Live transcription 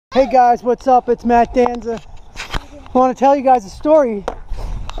Hey guys, what's up? It's Matt Danza. I want to tell you guys a story.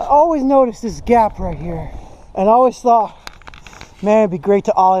 I always noticed this gap right here, and I always thought, man, it'd be great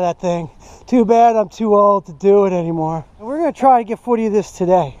to ollie that thing. Too bad I'm too old to do it anymore. And we're going to try to get footy of this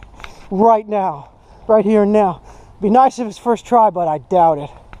today, right now, right here and now. It'd be nice if it's first try, but I doubt it.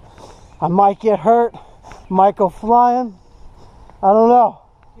 I might get hurt, might go flying. I don't know.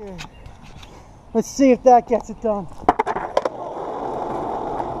 Here. Let's see if that gets it done.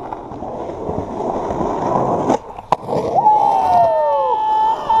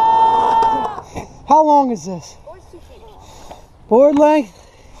 How long is this? 2 feet. Board length?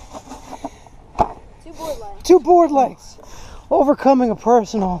 2 board lengths. 2 board lengths. Overcoming a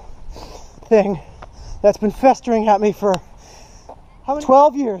personal thing that's been festering at me for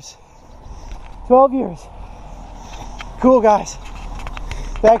 12 years. 12 years. Cool, guys.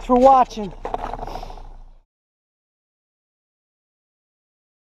 Thanks for watching.